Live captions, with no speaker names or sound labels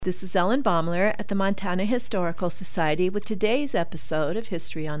This is Ellen Baumler at the Montana Historical Society with today's episode of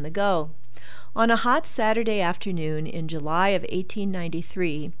History on the Go. On a hot Saturday afternoon in July of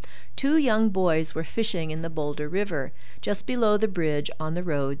 1893, two young boys were fishing in the Boulder River, just below the bridge on the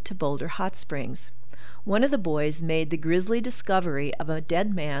road to Boulder Hot Springs. One of the boys made the grisly discovery of a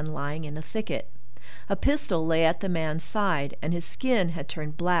dead man lying in a thicket. A pistol lay at the man's side, and his skin had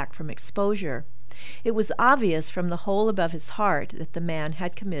turned black from exposure. It was obvious from the hole above his heart that the man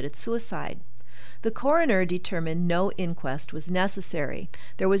had committed suicide. The coroner determined no inquest was necessary.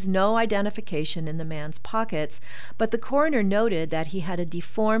 There was no identification in the man's pockets, but the coroner noted that he had a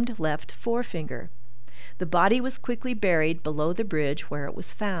deformed left forefinger. The body was quickly buried below the bridge where it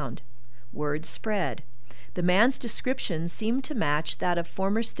was found. Word spread. The man's description seemed to match that of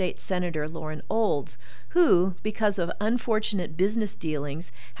former state senator Loren Olds, who, because of unfortunate business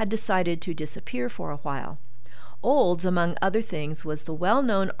dealings, had decided to disappear for a while. Olds, among other things, was the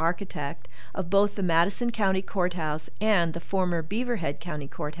well-known architect of both the Madison County Courthouse and the former Beaverhead County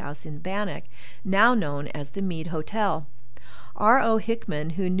Courthouse in Bannock, now known as the Mead Hotel. R.O.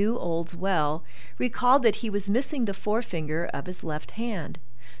 Hickman, who knew Olds well, recalled that he was missing the forefinger of his left hand.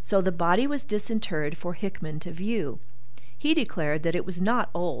 So the body was disinterred for Hickman to view. He declared that it was not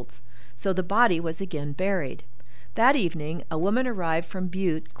Olds, so the body was again buried. That evening a woman arrived from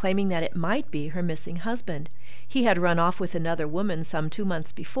Butte claiming that it might be her missing husband. He had run off with another woman some 2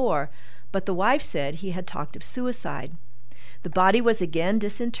 months before, but the wife said he had talked of suicide. The body was again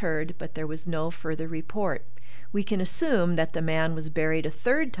disinterred, but there was no further report. We can assume that the man was buried a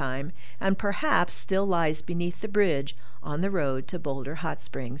third time and perhaps still lies beneath the bridge on the road to Boulder Hot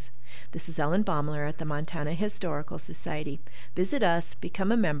Springs. This is Ellen Baumler at the Montana Historical Society. Visit us, become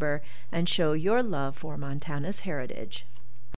a member, and show your love for Montana's heritage.